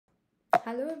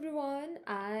Hello everyone,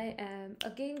 I am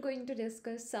again going to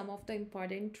discuss some of the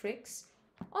important tricks,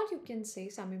 or you can say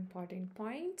some important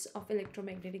points of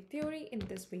electromagnetic theory in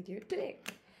this video today.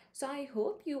 So I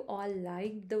hope you all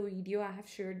liked the video I have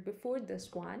shared before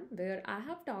this one, where I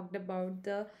have talked about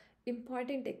the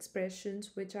important expressions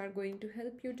which are going to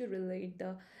help you to relate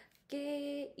the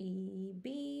K, E,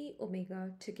 B,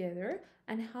 omega together,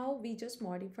 and how we just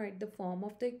modified the form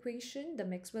of the equation, the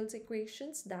Maxwell's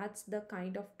equations. That's the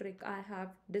kind of trick I have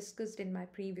discussed in my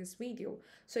previous video.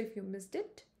 So if you missed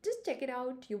it, just check it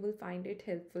out. You will find it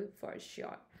helpful for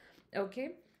sure.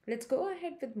 Okay, let's go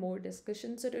ahead with more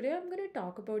discussion. So today I'm going to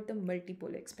talk about the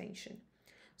multipole expansion.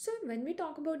 So when we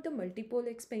talk about the multipole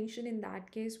expansion, in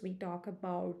that case, we talk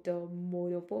about the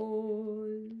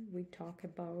monopole, we talk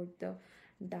about the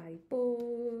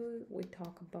dipole, we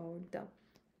talk about the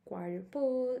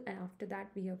quadrupole, and after that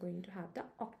we are going to have the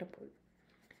octupole.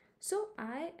 So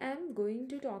I am going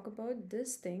to talk about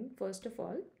this thing first of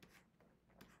all,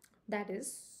 that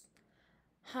is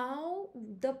how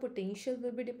the potential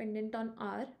will be dependent on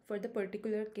R for the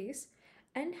particular case,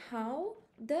 and how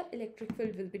the electric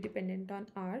field will be dependent on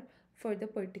R for the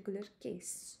particular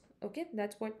case. Okay,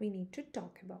 that's what we need to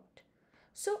talk about.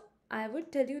 So I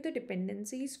would tell you the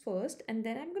dependencies first, and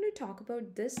then I'm going to talk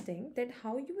about this thing, that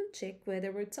how you will check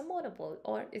whether it's a monopole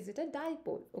or is it a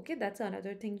dipole. Okay, that's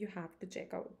another thing you have to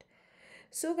check out.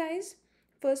 So guys,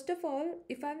 first of all,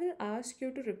 if I will ask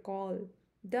you to recall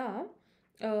the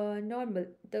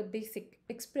the basic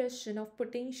expression of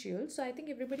potential. So I think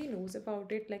everybody knows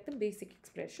about it, like the basic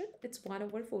expression. It's 1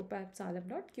 over 4 pi epsilon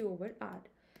naught q over r.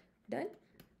 Done.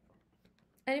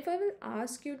 And if I will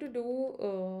ask you to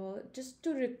do just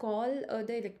to recall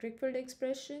the electric field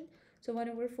expression, so 1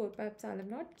 over 4 pi epsilon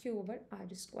naught q over r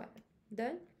square.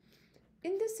 Then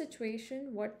in this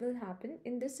situation, what will happen?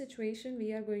 In this situation,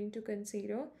 we are going to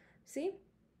consider, see,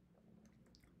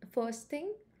 first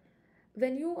thing,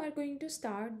 when you are going to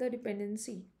start the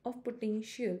dependency of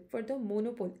potential for the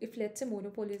monopole, if let's say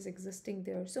monopole is existing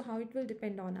there, so how it will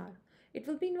depend on R? It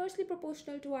will be inversely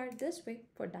proportional to R this way.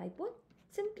 For dipole,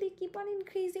 simply keep on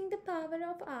increasing the power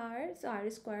of R, so R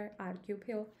square, R cube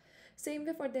here. Same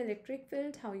way for the electric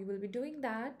field, how you will be doing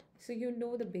that? So you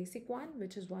know the basic one,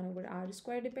 which is 1 over R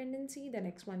square dependency. The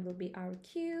next one will be R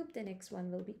cube. The next one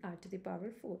will be R to the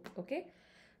power 4. Okay.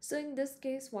 So in this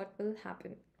case, what will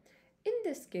happen? In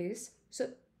this case, so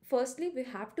firstly, we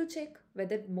have to check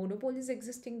whether monopole is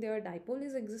existing there, dipole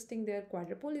is existing there,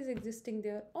 quadrupole is existing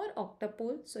there, or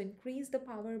octupole. So increase the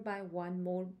power by one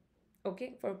more,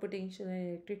 okay, for potential and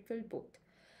electric field both.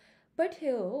 But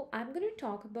here, I'm going to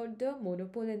talk about the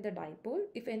monopole and the dipole.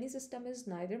 If any system is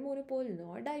neither monopole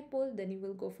nor dipole, then you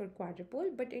will go for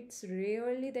quadrupole. But it's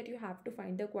rarely that you have to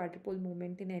find the quadrupole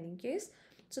moment in any case.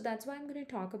 So that's why I'm going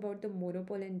to talk about the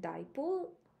monopole and dipole,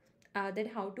 then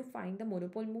how to find the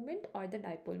monopole moment or the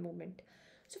dipole moment.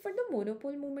 So for the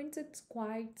monopole moments, it's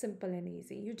quite simple and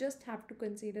easy. You just have to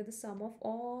consider the sum of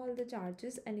all the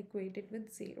charges and equate it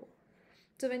with 0.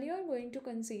 So when you are going to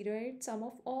consider it, sum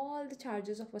of all the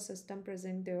charges of a system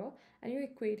present there, and you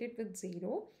equate it with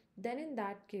 0, then in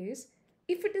that case,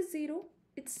 if it is 0,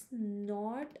 it's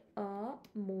not a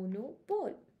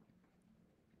monopole.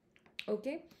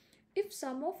 Okay, if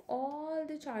sum of all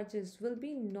the charges will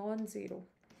be non-zero,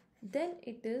 then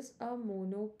it is a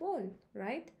monopole,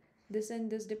 right? This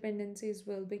and this dependencies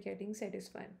will be getting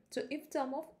satisfied. So if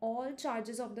sum of all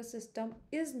charges of the system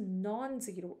is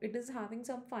non-zero, it is having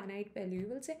some finite value, you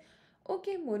will say,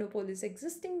 okay, monopole is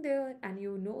existing there, and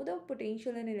you know the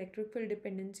potential and electric field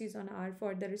dependencies on R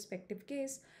for the respective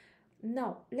case.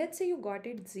 Now, let's say you got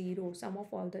it 0, sum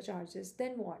of all the charges,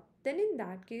 then what? Then in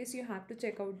that case, you have to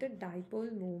check out the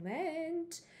dipole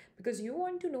moment, because you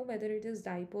want to know whether it is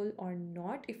dipole or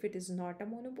not if it is not a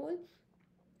monopole.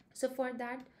 So for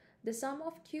that, the sum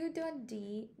of q dot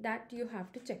d, that you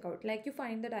have to check out. Like you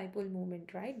find the dipole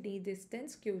moment, right? D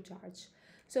distance, q charge.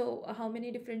 So how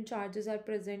many different charges are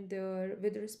present there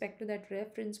with respect to that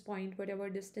reference point,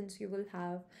 whatever distance you will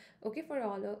have. Okay, for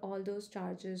all those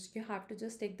charges, you have to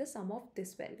just take the sum of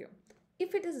this value.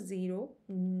 If it is 0,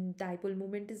 dipole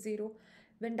moment is 0.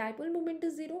 When dipole moment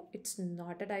is 0, it's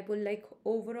not a dipole, like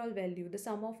overall value, the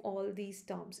sum of all these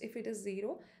terms. If it is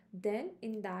 0, then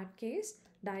in that case,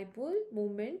 dipole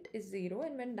moment is 0,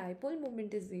 and when dipole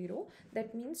moment is 0,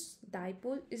 that means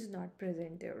dipole is not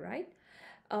present there, right?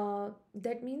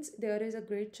 That means there is a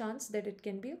great chance that it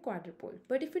can be a quadrupole.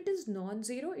 But if it is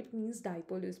non-zero, it means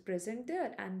dipole is present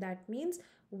there, and that means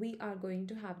we are going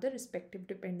to have the respective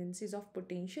dependencies of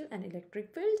potential and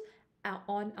electric field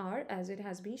on R as it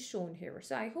has been shown here.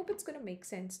 So I hope it's going to make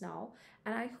sense now,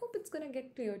 and I hope it's going to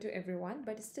get clear to everyone.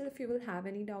 But still, if you will have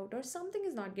any doubt or something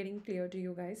is not getting clear to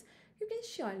you guys, you can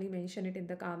surely mention it in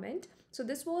the comment. So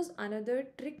this was another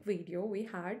trick video. We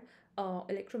had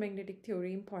electromagnetic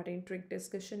theory important trick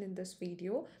discussion in this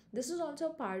video. This is also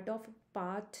part of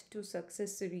path to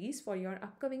success series for your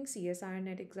upcoming CSIR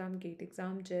net exam, gate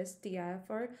exam, JEST,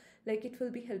 TIFR. Like, it will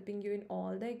be helping you in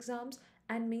all the exams,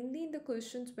 and mainly in the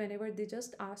questions whenever they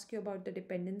just ask you about the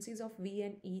dependencies of V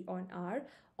and E on R,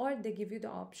 or they give you the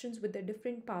options with the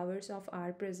different powers of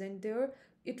R present there,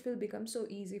 it will become so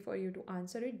easy for you to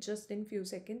answer it just in few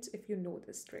seconds if you know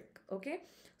this trick. Okay,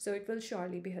 so it will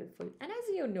surely be helpful. And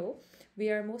as you know,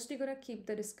 we are mostly going to keep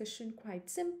the discussion quite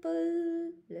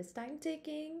simple, less time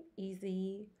taking,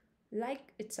 easy,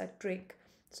 like it's a trick.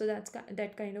 So that's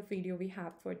that kind of video we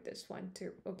have for this one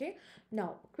too. Okay,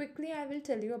 now quickly I will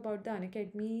tell you about the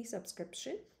Unacademy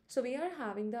subscription. So we are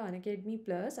having the Unacademy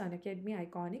Plus, Unacademy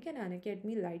Iconic, and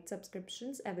Unacademy Lite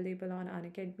subscriptions available on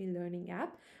Unacademy Learning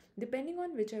app. Depending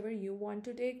on whichever you want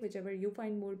to take, whichever you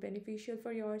find more beneficial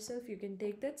for yourself, you can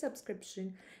take that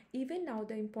subscription. Even now,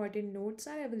 the important notes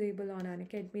are available on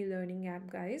Unacademy Learning app,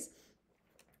 guys.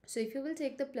 So if you will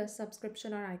take the Plus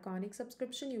subscription or Iconic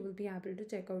subscription, you will be able to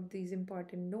check out these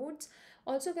important notes.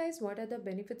 Also, guys, what are the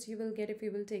benefits you will get if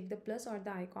you will take the Plus or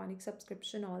the Iconic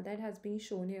subscription? All that has been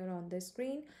shown here on the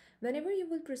screen. Whenever you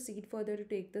will proceed further to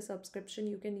take the subscription,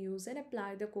 you can use and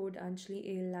apply the code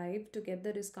Anjali A Live to get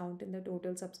the discount in the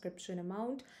total subscription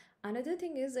amount. Another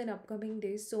thing is, in upcoming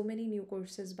days, so many new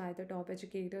courses by the top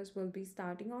educators will be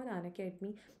starting on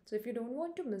Unacademy. So if you don't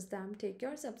want to miss them, take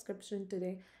your subscription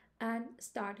today and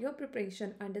start your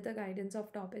preparation under the guidance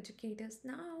of top educators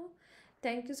now.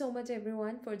 Thank you so much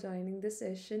everyone for joining this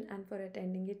session and for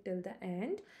attending it till the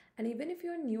end. And even if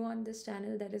you're new on this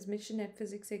channel, that is Mission at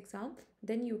Physics Exam,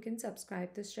 then you can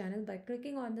subscribe this channel by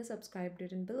clicking on the subscribe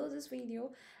button below this video,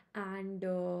 and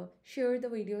share the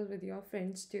videos with your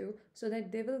friends too, so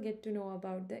that they will get to know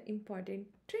about the important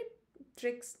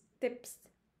tricks, tips,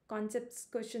 concepts,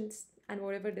 questions, and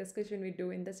whatever discussion we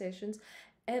do in the sessions.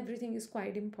 Everything is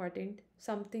quite important,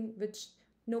 something which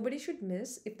nobody should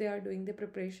miss if they are doing the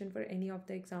preparation for any of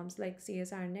the exams like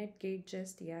CSIR net, gate,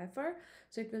 JEST, TIFR.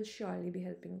 So it will surely be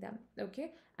helping them.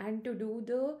 Okay, and to do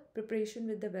the preparation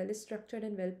with the well structured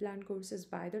and well planned courses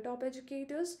by the top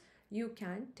educators, you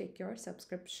can take your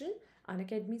subscription,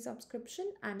 Unacademy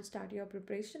subscription, and start your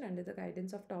preparation under the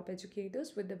guidance of top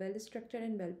educators with the well structured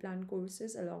and well planned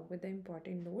courses along with the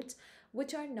important notes,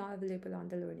 which are now available on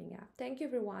the learning app. Thank you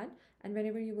everyone. And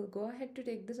whenever you will go ahead to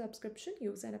take the subscription,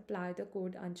 use and apply the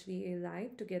code Anjali A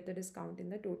Live to get the discount in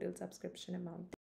the total subscription amount.